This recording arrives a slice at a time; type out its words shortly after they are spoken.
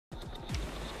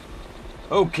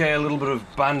Okay, a little bit of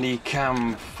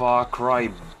Bandicam Far Cry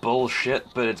bullshit,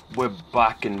 but we're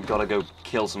back and gotta go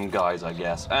kill some guys, I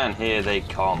guess. And here they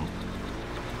come.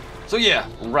 So yeah,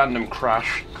 random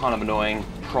crash, kind of annoying,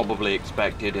 probably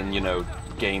expected in, you know,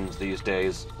 games these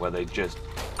days, where they just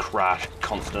crash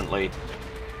constantly.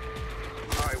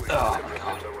 Oh my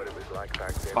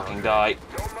god. Fucking die.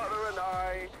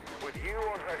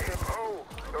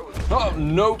 Oh,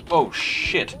 no. Oh,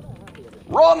 shit.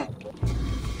 Run!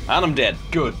 And I'm dead.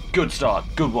 Good. Good start.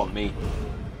 Good one, me.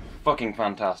 Fucking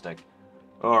fantastic.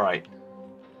 Alright.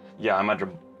 Yeah, I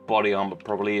imagine body armor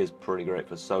probably is pretty great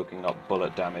for soaking up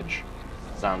bullet damage.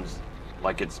 Sounds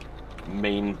like its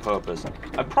main purpose.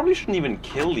 I probably shouldn't even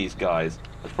kill these guys.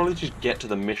 I should probably just get to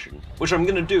the mission. Which I'm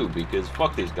gonna do, because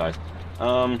fuck these guys.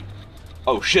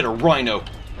 Oh shit, a rhino!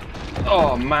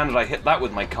 Oh man, did I hit that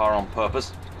with my car on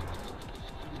purpose.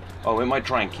 Oh, it might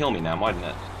try and kill me now, mightn't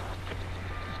it?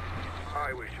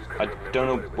 I don't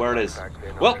know where it is.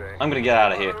 Well, I'm gonna get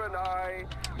out of here.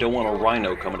 Don't want a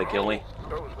rhino coming to kill me.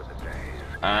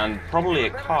 And probably a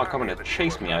car coming to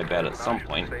chase me, I bet, at some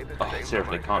point. Oh, I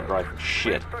seriously can't drive for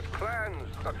shit.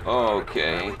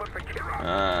 Okay.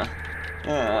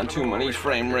 Too many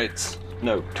frame rates.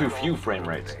 No, too few frame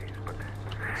rates.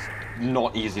 It's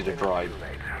not easy to drive.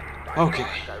 Okay.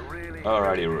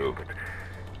 Alrighty, Rube.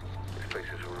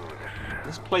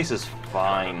 This place is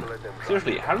fine.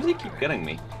 Seriously, how does he keep getting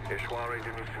me?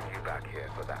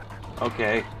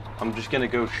 Okay, I'm just gonna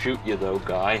go shoot you though,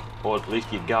 guy. Or at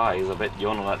least you guys. I bet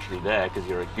you're not actually there because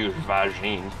you're a huge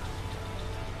vagine.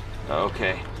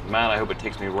 Okay, man, I hope it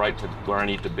takes me right to where I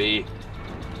need to be.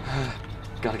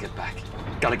 Gotta get back.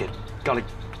 Gotta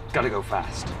go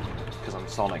fast. Because I'm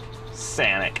Sonic.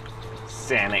 Sonic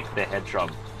the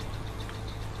Hedgehog.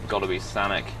 Gotta be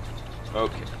Sonic.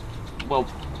 Okay. Well,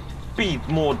 be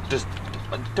more just...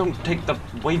 Don't take the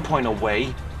waypoint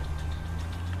away.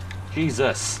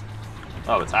 Jesus.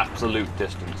 Oh, it's absolute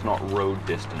distance, not road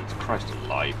distance. Christ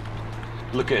alive.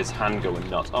 Look at his hand going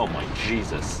nuts. Oh my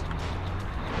Jesus.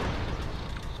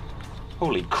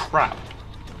 Holy crap.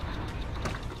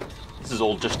 This is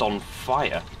all just on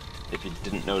fire, if you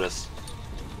didn't notice.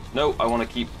 No, I want to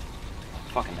keep...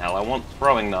 Fucking hell, I want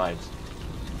throwing knives.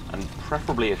 And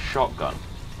preferably a shotgun.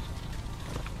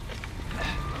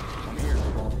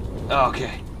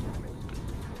 Okay.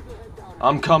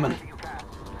 I'm coming.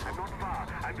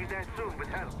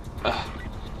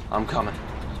 I'm coming.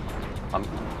 I'm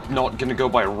not gonna go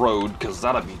by road, because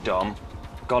that'd be dumb.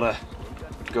 Gotta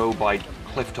go by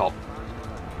cliff top.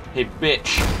 Hey,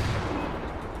 bitch.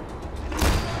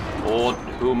 Or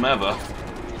whomever.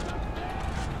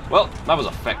 Well, that was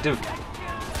effective.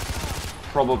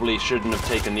 Probably shouldn't have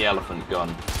taken the elephant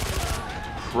gun.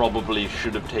 Probably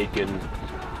should have taken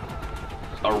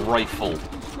a rifle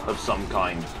of some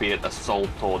kind, be it assault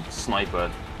or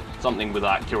sniper, something with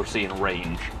accuracy and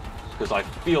range, because I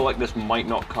feel like this might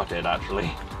not cut it, actually.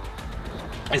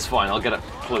 It's fine, I'll get it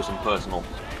close and personal,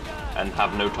 and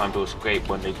have no time to escape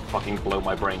when they fucking blow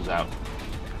my brains out.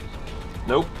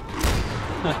 Nope.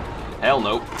 Hell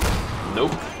no.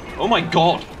 Nope. Oh my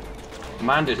god!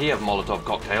 Man, did he have Molotov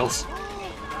cocktails.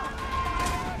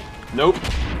 Nope.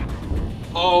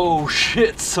 Oh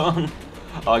shit, son!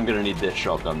 I'm gonna need this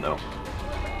shotgun, though.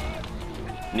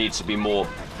 Needs to be more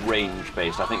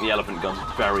range-based. I think the elephant gun's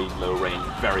very low range,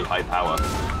 very high power.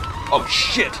 Oh,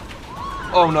 shit!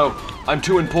 Oh, no. I'm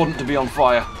too important to be on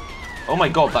fire. Oh, my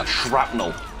God, that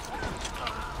shrapnel.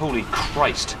 Holy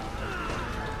Christ.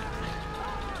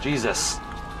 Jesus.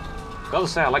 Gotta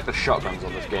say, I like the shotguns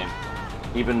on this game.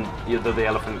 Even though the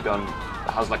elephant gun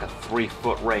has like a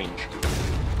 3-foot range.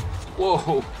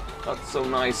 Whoa, that's so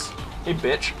nice. Hey,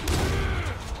 bitch.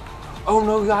 Oh,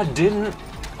 no, I didn't.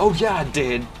 Oh, yeah, I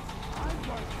did.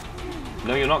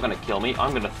 No, you're not going to kill me. I'm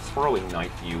going to throwing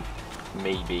knife you.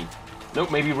 Maybe.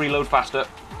 Nope, maybe reload faster.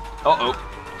 Uh-oh.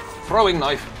 Throwing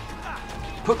knife.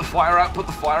 Put the fire out, put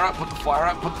the fire out, put the fire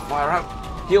out, put the fire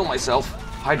out. Heal myself.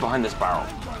 Hide behind this barrel.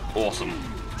 Awesome.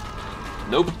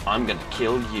 Nope, I'm going to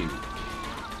kill you.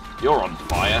 You're on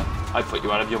fire. I put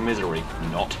you out of your misery.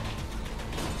 Not.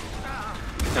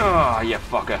 Ah, you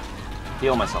fucker.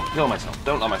 Heal myself, heal myself.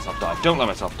 Don't let myself die. Don't let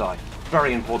myself die.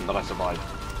 Very important that I survive.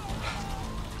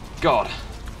 God.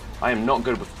 I am not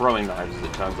good with throwing knives, as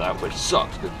it turns out, which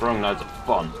sucks, because throwing knives are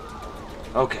fun.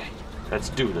 Okay. Let's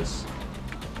do this.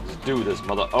 Let's do this,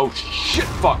 mother... Oh, shit,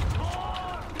 fuck!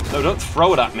 No, don't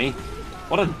throw it at me.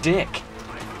 What a dick.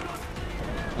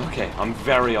 Okay, I'm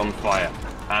very on fire.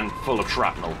 And full of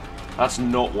shrapnel. That's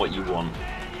not what you want.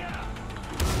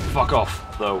 Fuck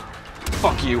off, though.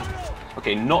 Fuck you.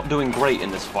 Okay, not doing great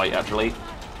in this fight, actually.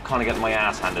 Kind of getting my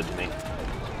ass handed to me.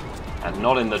 And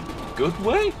not in the good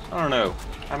way? I don't know.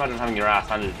 I imagine having your ass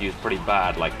handed to you is pretty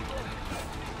bad, like...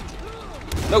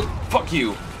 No, fuck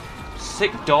you!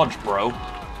 Sick dodge, bro.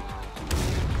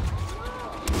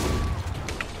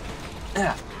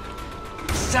 Yeah.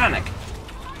 Sonic!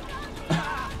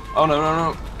 Oh, no,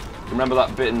 no, no. Remember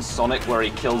that bit in Sonic where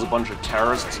he kills a bunch of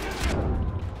terrorists?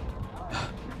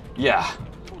 Yeah,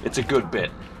 it's a good bit.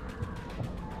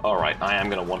 Alright, I am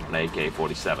gonna want an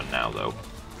AK-47 now, though.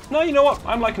 No, you know what?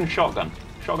 I'm liking shotgun.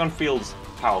 Shotgun feels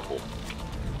powerful.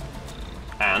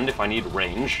 And if I need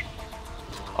range...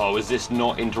 Oh, is this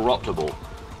not interruptible?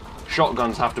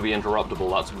 Shotguns have to be interruptible,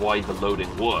 that's why the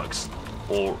loading works.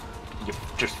 Or you're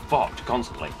just fucked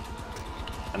constantly.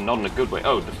 And not in a good way.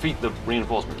 Oh, defeat the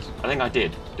reinforcements. I think I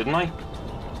did, didn't I?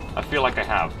 I feel like I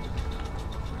have.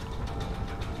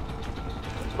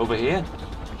 Over here?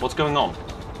 What's going on?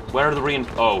 Where are the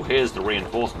Oh, here's the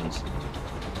reinforcements.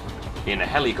 In a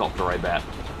helicopter, I bet.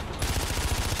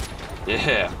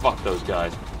 Yeah, fuck those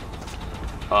guys.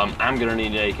 I'm gonna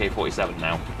need an AK-47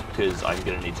 now, because I'm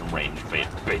gonna need some range,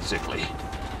 basically.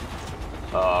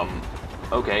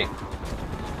 Okay.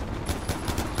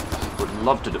 Would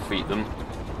love to defeat them.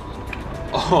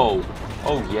 Oh,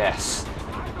 oh yes.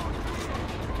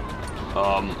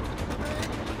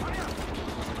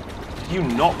 Did you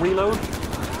not reload?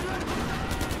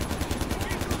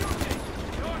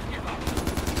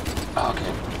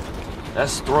 Okay.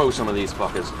 Let's throw some of these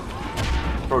fuckers.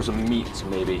 Throw some meats,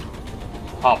 maybe.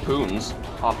 Harpoons.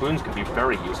 Harpoons could be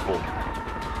very useful.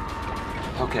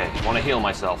 Okay, want to heal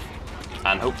myself.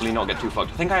 And hopefully not get too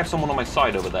fucked. I think I have someone on my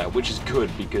side over there, which is good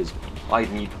because I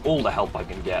need all the help I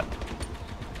can get.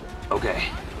 Okay.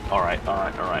 Alright,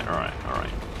 alright, alright, alright,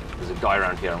 alright. There's a guy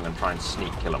around here, I'm going to try and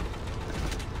sneak kill him.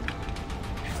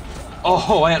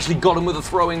 Oh, I actually got him with a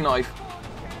throwing knife.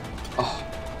 Oh,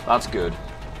 that's good.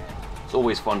 It's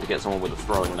always fun to get someone with a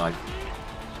throwing knife.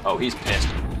 Oh, he's pissed.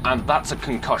 And that's a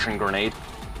concussion grenade.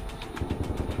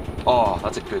 Oh,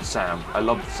 that's a good sound. I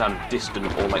love the sound of distant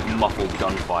or like muffled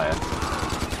gunfire.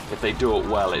 If they do it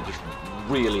well, it just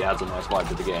really adds a nice vibe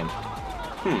to the game.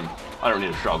 I don't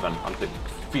need a shotgun. I'm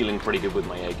feeling pretty good with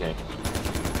my AK.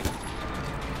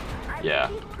 Yeah.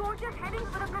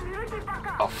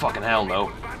 Oh, fucking hell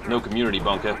no. No community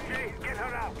bunker.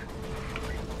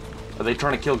 Are they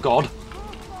trying to kill God?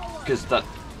 Because that...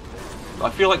 I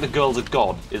feel like the girl's a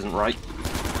god, isn't right?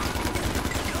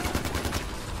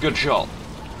 Good shot.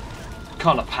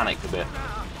 Kinda panicked a bit.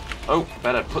 Oh,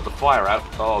 better put the fire out.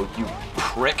 Oh, you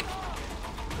prick.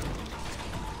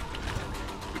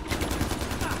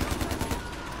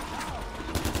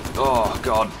 Oh,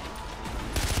 God.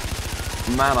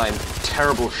 Man, I'm a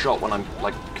terrible shot when I'm,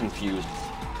 like, confused.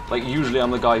 Like, usually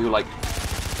I'm the guy who, like,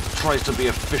 tries to be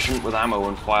efficient with ammo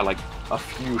and fire, like, a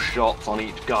few shots on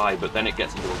each guy, but then it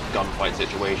gets into a gunfight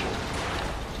situation.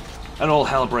 And all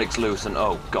hell breaks loose, and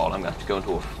oh god, I'm gonna have to go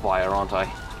into a fire, aren't I?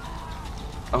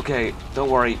 Okay, don't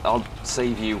worry, I'll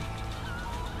save you.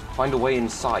 Find a way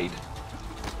inside.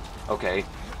 Okay.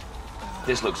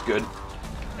 This looks good.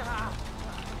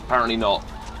 Apparently not.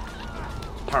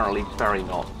 Apparently very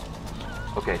not.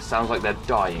 Okay, sounds like they're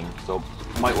dying, so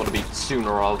might want to be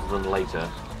sooner rather than later.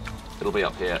 It'll be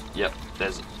up here. Yep,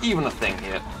 there's even a thing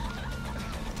here.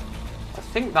 I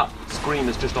think that scream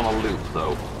is just on a loop,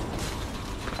 though.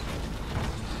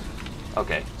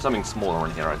 Okay, something smaller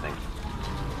in here, I think.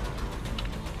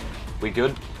 We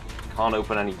good? Can't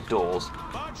open any doors.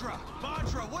 Mantra,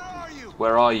 where are you?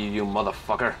 Where are you, you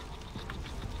motherfucker?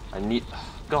 I need...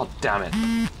 God damn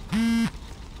it.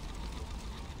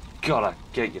 Gotta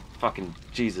get you fucking...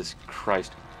 Jesus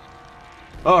Christ.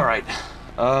 Alright.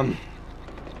 Are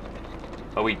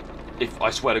we... If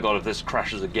I swear to God, if this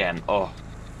crashes again, oh,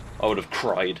 I would have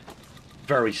cried.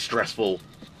 Very stressful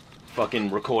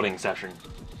fucking recording session.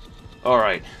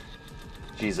 Alright.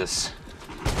 Jesus.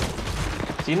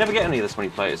 So you never get any of this when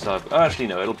you play it yourself. Oh, actually,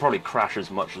 no, it'll probably crash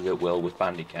as much as it will with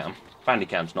Bandicam.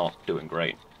 Bandicam's not doing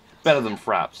great. Better than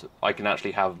Fraps. I can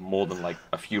actually have more than, like,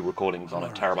 a few recordings on a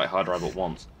terabyte hard drive at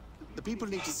once. The people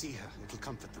need to see her. It'll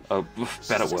comfort them. Oh,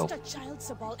 bet it will. She's just a child,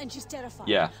 Sabal, and she's terrified.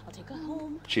 Yeah. I'll take her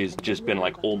home. She's just been,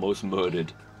 like, almost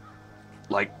murdered.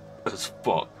 Like, as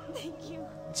fuck. Thank you.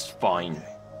 It's fine.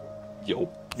 You're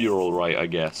alright, I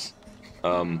guess.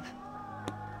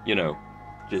 You know,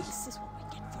 just... This is what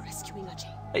we get for rescuing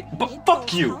Ajay. Hey, He but hit fuck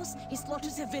Paul's you! house, he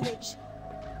slaughters a village.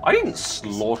 I didn't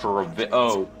slaughter a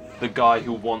Oh, the guy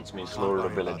who wants me slaughtered a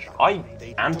village. I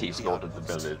anti-slaughtered the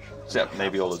village. Except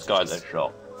maybe all those guys I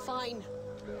shot. Fine.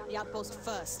 The outpost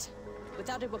first.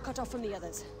 Without it, we're cut off from the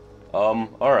others.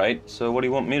 Alright, so what do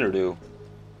you want me to do?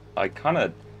 I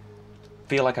kinda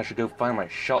feel like I should go find my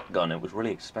shotgun. It was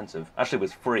really expensive. Actually, it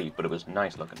was free, but it was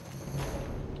nice looking.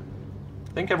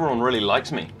 I think everyone really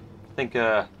likes me. I think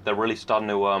they're really starting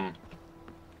to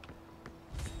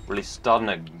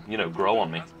you know, grow on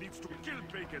me.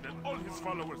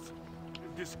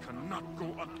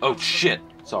 Oh shit!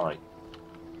 Sorry.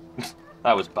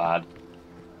 That was bad.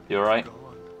 You alright?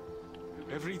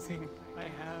 Everything I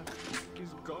have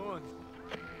is gone.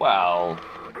 Well,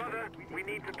 Brother, we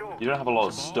need to talk. you don't have a lot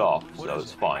of stuff, so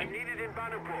it's I'm fine. needed in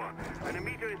Banapur, and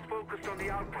Amita is focused on the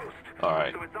outpost.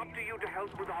 Alright. So it's up to you to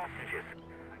help with the hostages.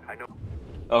 I know.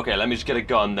 Okay, let me just get a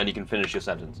gun, then you can finish your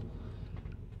sentence.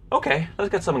 Okay,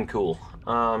 let's get something cool.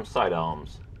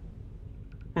 Sidearms.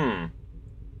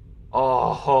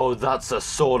 Oh, that's a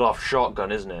sawed-off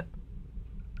shotgun, isn't it?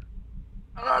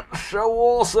 That's so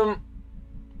awesome!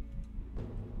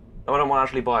 No, I don't want to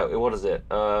actually buy it. What is it?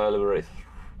 Liberate.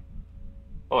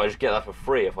 Oh, I just get that for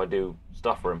free if I do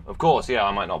stuff for him. Of course, yeah,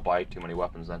 I might not buy too many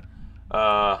weapons then.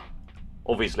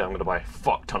 Obviously I'm going to buy a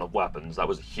fuck ton of weapons. That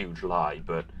was a huge lie,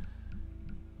 but...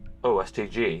 Oh,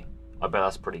 STG. I bet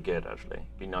that's pretty good, actually.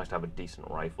 It'd be nice to have a decent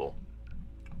rifle.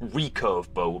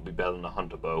 Recurve bow would be better than a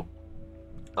hunter bow.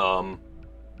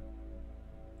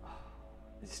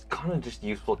 It's kind of just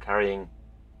useful carrying...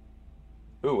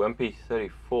 Ooh,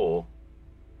 MP34.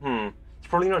 It's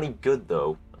probably not any good,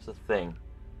 though. That's the thing.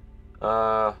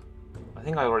 I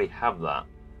think I already have that.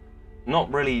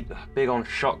 Not really big on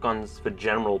shotguns for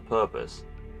general purpose.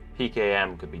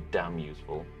 PKM could be damn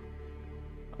useful.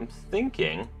 I'm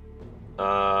thinking...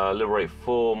 liberate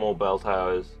 4 more bell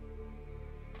towers.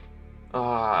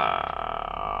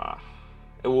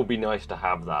 It would be nice to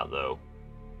have that, though.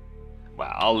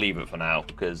 Well, I'll leave it for now,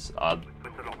 because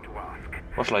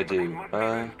what shall I do?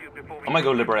 I might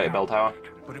go liberate a bell tower.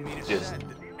 Just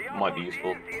might be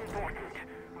useful.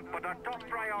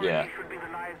 Yeah.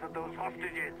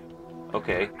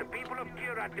 Okay.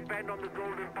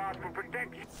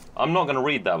 I'm not going to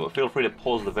read that, but feel free to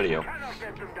pause the video.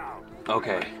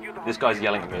 Okay. This guy's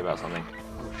yelling at me about something.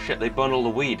 Shit, they burned all the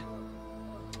weed.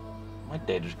 My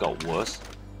day just got worse.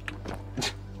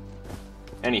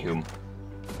 Anywho.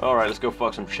 Alright, let's go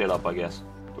fuck some shit up, I guess.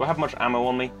 Do I have much ammo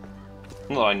on me?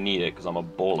 Not that I need it, because I'm a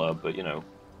baller, but you know.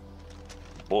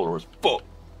 Baller as fuck.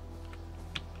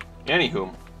 Anywho. Do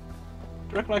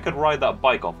you reckon I could ride that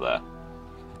bike off there?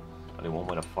 Only one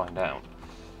way to find out.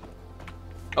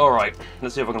 Alright,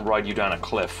 let's see if I can ride you down a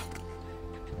cliff.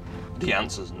 The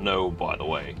answer's no, by the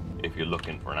way, if you're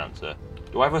looking for an answer.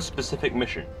 Do I have a specific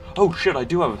mission? Oh shit, I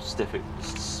do have a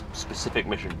specific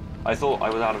mission. I thought I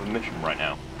was out of a mission right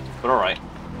now. But alright.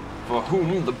 For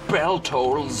whom the bell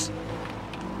tolls.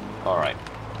 Alright.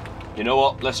 You know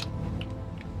what?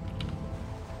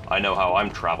 I know how I'm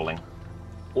traveling.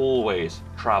 Always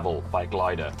travel by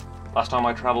glider. Last time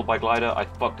I traveled by glider, I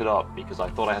fucked it up because I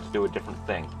thought I had to do a different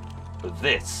thing. But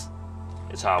this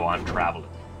is how I'm traveling.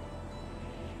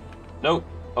 Nope.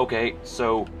 Okay,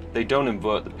 so they don't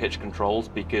invert the pitch controls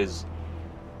because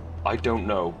I don't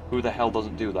know. Who the hell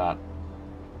doesn't do that?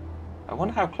 I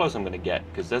wonder how close I'm going to get,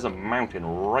 because there's a mountain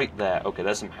right there. Okay,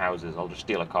 there's some houses. I'll just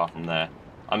steal a car from there.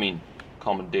 I mean,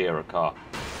 commandeer a car.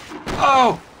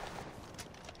 Oh!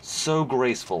 So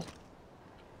graceful.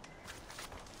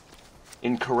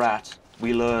 In Karat,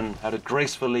 we learn how to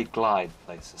gracefully glide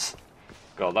places.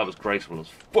 God, that was graceful as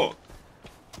fuck.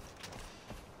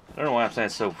 I don't know why I'm saying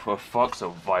so fuck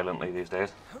so violently these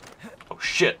days. Oh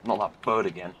shit, not that bird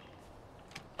again.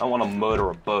 I want to murder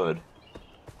a bird.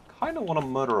 Kind of want to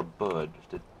murder a bird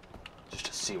just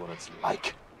to see what it's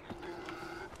like.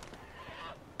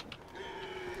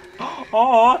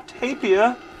 Oh,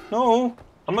 Tapir! No,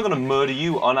 I'm not gonna murder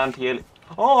you on anti-alien.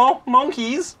 Oh,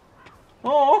 monkeys!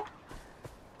 Oh!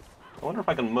 I wonder if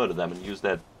I can murder them and use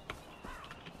their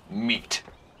meat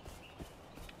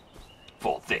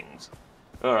for things.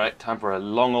 All right, time for a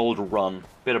long old run.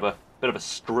 Bit of a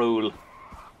stroll.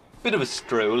 Bit of a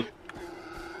stroll.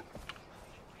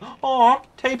 Oh,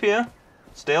 Tapir.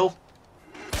 Still.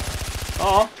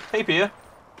 Oh, Tapir.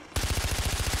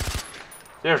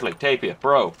 Seriously, Tapir,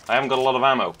 bro. I haven't got a lot of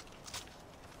ammo.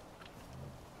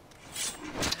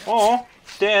 Oh,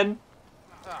 dead.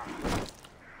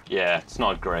 Yeah, it's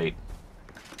not great.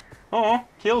 Oh,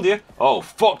 killed you. Oh,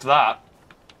 fuck that.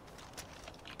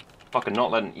 Fucking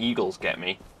not letting eagles get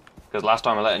me. Because last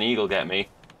time I let an eagle get me,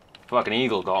 fucking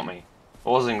eagle got me. It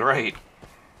wasn't great.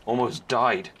 Almost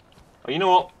died. Oh, you know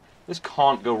what? This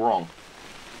can't go wrong.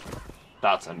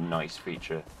 That's a nice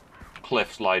feature.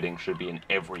 Cliff sliding should be in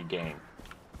every game.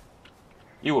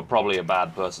 You were probably a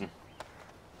bad person.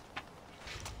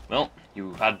 Well,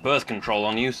 you had birth control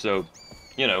on you, so,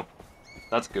 you know,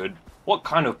 that's good. What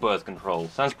kind of birth control?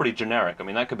 Sounds pretty generic. I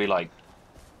mean, that could be like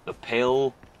the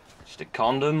pill, just a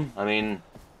condom. I mean,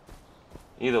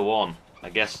 either one. I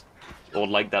guess. Or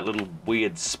like that little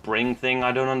weird spring thing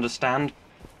I don't understand.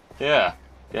 Yeah,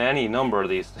 any number of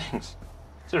these things.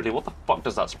 Seriously, what the fuck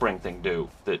does that spring thing do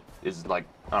that is like,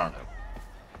 I don't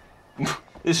know.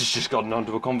 This has just gotten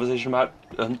onto a conversation about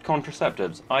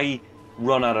contraceptives. I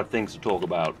run out of things to talk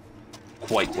about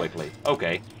quite quickly.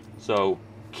 Okay, so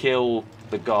kill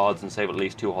the guards and save at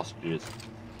least 2 hostages.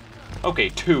 Okay,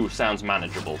 2 sounds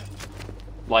manageable.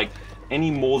 Like, any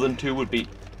more than 2 would be... Do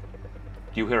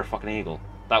you hear a fucking eagle?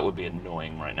 That would be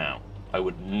annoying right now. I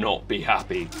would not be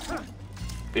happy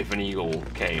if an eagle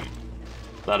came.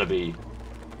 That'd be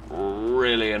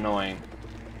really annoying.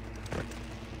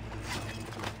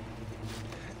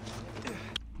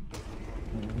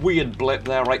 Weird blip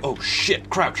there, right? Oh shit,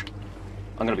 crouch!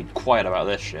 I'm gonna be quiet about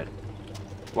this shit.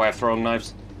 Do I have throwing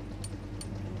knives?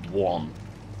 1.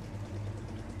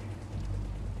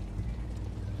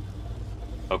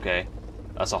 Okay,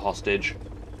 that's a hostage.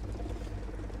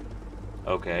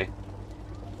 Okay.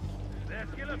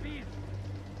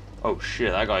 Oh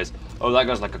shit, that guy's... Oh, that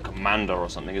guy's like a commander or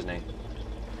something, isn't he?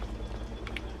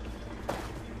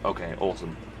 Okay,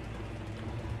 awesome.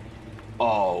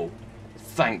 Oh,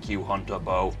 thank you, Hunter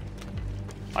Bow.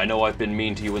 I know I've been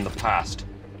mean to you in the past,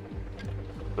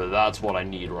 but that's what I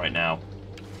need right now.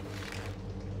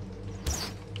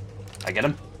 I get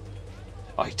him?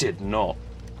 I did not.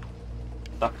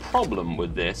 The problem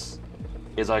with this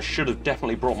is I should have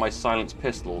definitely brought my silenced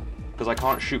pistol, because I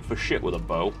can't shoot for shit with a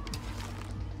bow.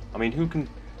 I mean, who can...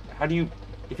 How do you...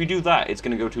 If you do that, it's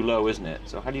going to go too low, isn't it?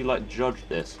 So how do you, like, judge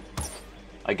this?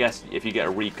 I guess if you get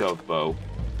a recurve bow,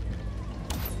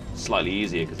 it's slightly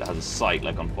easier, because it has a sight,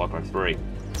 like on Far Cry 3.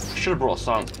 I should have brought a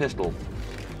silenced pistol.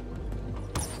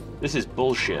 This is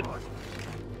bullshit.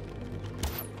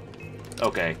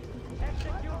 Okay.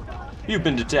 You've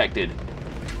been detected.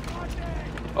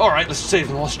 Alright, let's save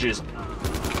the hostages.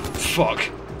 Fuck.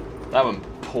 That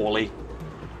went poorly.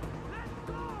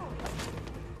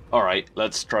 Alright,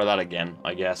 let's try that again,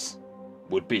 I guess.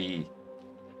 Would be,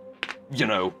 you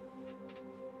know,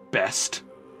 best.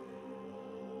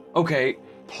 Okay,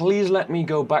 please let me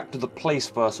go back to the place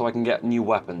first so I can get new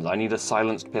weapons. I need a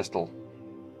silenced pistol.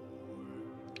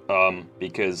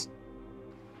 Because...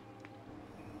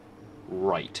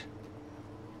 Right.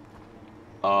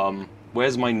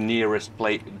 Where's my nearest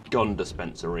gun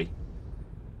dispensary?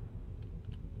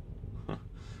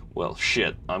 Well,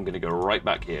 shit. I'm gonna go right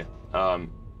back here.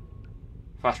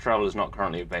 Fast travel is not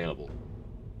currently available.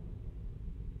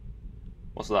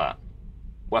 What's that?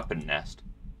 Weapon nest.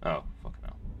 Oh, fucking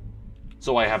hell.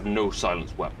 So I have no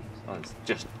silenced weapons. That's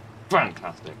just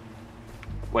fantastic.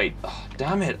 Wait, oh,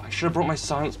 damn it. I should have brought my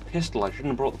silenced pistol. I shouldn't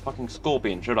have brought the fucking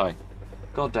scorpion, should I?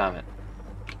 God damn it.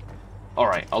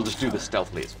 Alright, I'll just do this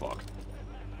stealthily as fuck.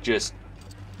 Just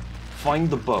find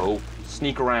the bow,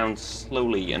 sneak around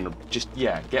slowly, and just,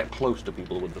 yeah, get close to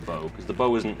people with the bow, because the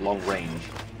bow isn't long range,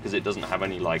 because it doesn't have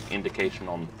any, like, indication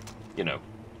on, you know,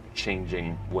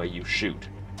 changing where you shoot.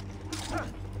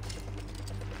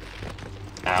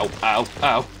 Ow, ow,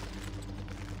 ow!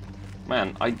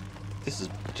 Man, this is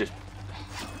just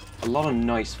a lot of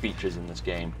nice features in this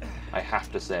game, I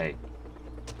have to say.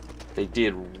 They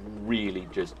did really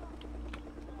just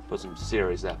put some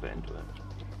serious effort into it.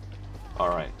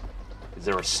 Alright. Is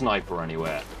there a sniper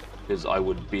anywhere? Because I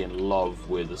would be in love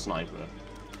with a sniper.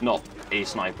 Not a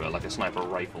sniper, like a sniper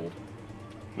rifle.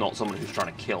 Not someone who's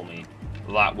trying to kill me.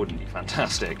 That wouldn't be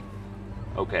fantastic.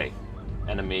 Okay.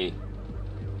 Enemy.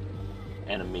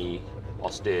 Enemy.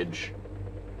 Hostage.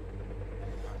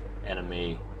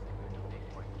 Enemy.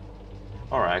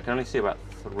 Alright, I can only see about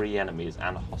 3 enemies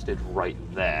and a hostage right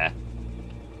there.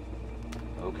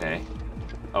 Okay.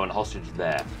 Oh, and a hostage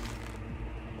there.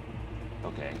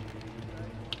 Okay.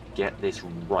 Get this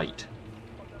right.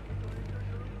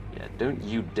 Yeah, don't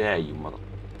you dare, you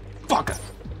motherfucker!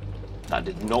 That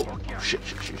did not... Oh, shit,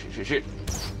 shit, shit, shit, shit, shit.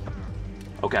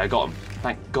 Okay, I got him.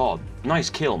 Thank God. Nice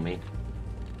kill, me.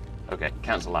 Okay,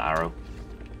 cancel that arrow.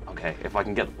 Okay, if I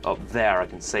can get up there, I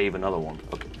can save another one.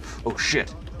 Okay. Oh,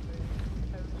 shit.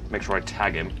 Make sure I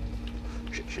tag him.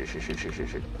 Shit, shit, shit, shit, shit, shit,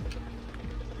 shit.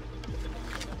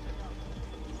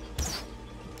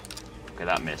 Okay,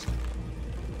 that missed.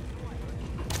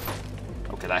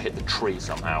 Okay, that hit the tree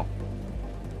somehow.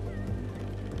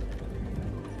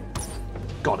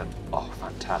 Got him. Oh,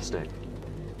 fantastic.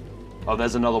 Oh,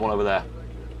 there's another one over there.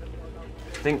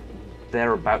 I think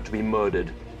they're about to be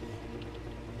murdered.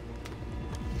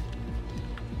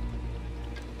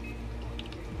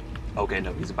 Okay,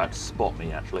 no, he's about to spot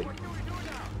me, actually.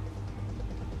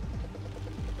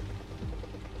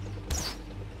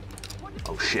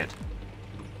 Oh, shit.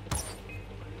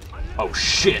 Oh,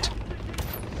 shit!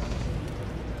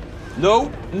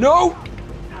 No! No!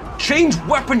 Change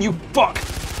weapon, you fuck!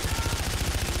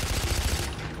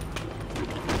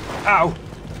 Ow!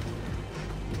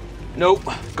 Nope,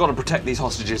 gotta protect these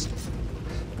hostages.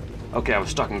 Okay, I was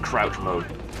stuck in crouch mode.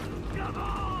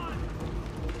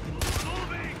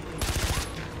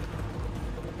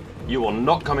 You are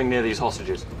not coming near these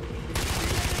hostages.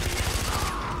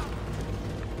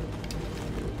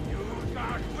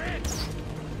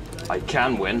 I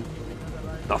can win.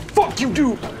 The fuck you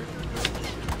do!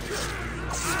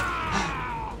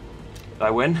 Did I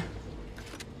win?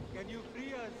 Can you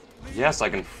free us, please? Yes, I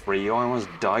can free you. I almost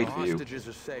died for you. Hostages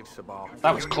are safe, Sabal.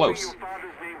 That was close. Your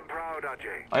father's name proud,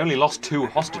 Ajay. I only lost 2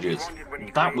 hostages.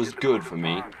 That was good for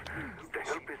me. To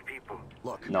help his people.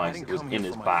 Look, Nice, I didn't it was come in here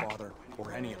his for my back. father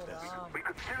or any of this. We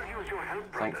could still use your help,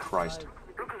 Thank brother. Christ.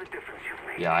 Look at the difference you've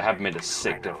made. Yeah, I have made a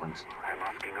sick difference. I'm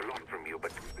asking a lot from you,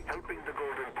 but helping the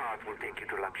Golden Path will take you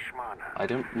to Lakshmana. I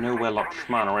don't know where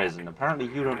Lakshmana is, and apparently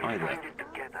you don't either. Find it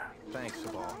together. Thanks,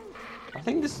 Sabal. I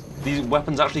think these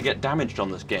weapons actually get damaged on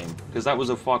this game, because that was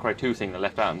a Far Cry 2 thing they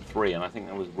left out in 3, and I think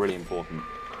that was really important.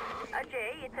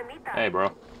 Ajay, it's Amita. Hey, bro.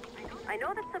 I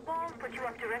know that Sabal put you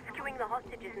up to rescuing the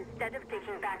hostages instead of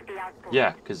taking back the outpost.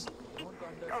 Yeah, because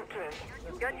Okay,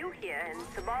 you're new here, and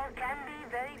Sabal can be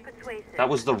very persuasive. that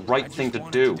was the I right just thing to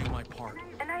wanted do. to do my part.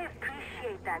 And I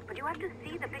appreciate that, but you have to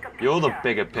see the bigger picture. You're the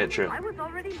bigger picture. I was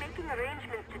already making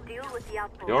arrangements to deal with the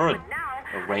outpost. You're a but now I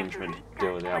have to arrangement to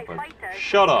deal with the retask my outpost. fighters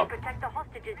Shut to up. protect the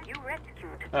hostages you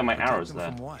rescued. Oh, my arrow's Them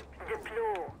there. From what?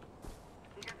 Diplo.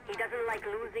 He doesn't like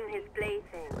losing his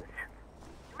playthings.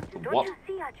 Don't What? you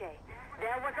see, Ajay?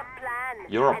 There was a plan.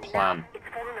 You're a and plan. now it's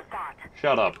fallen apart.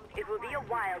 Shut up. It will be a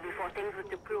while before things with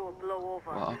Diplo blow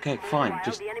over. Well, okay, fine, Meanwhile,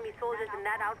 just- the enemy soldiers in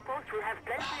that outpost will have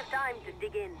plenty of time to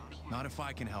dig in. Not if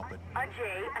I can help it.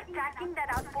 Ajay, attacking that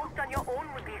outpost on your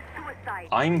own would be suicide.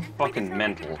 I'm Wait fucking until we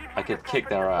mental. can give I you could the kick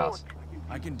proper their ass. support.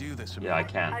 I can do this, Sabal. Yeah, I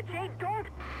can. Ajay, don't.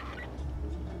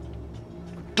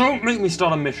 Don't make me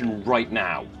start a mission right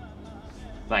now.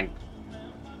 Thank.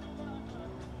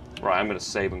 Right, I'm gonna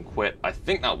save and quit. I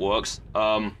think that works.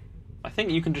 I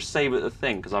think you can just save at the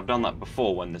thing, because I've done that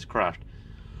before when this crashed.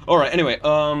 Alright, anyway,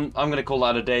 I'm gonna call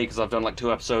that a day, because I've done like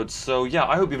 2 episodes. So yeah,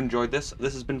 I hope you've enjoyed this.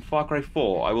 This has been Far Cry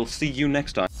 4. I will see you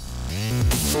next time.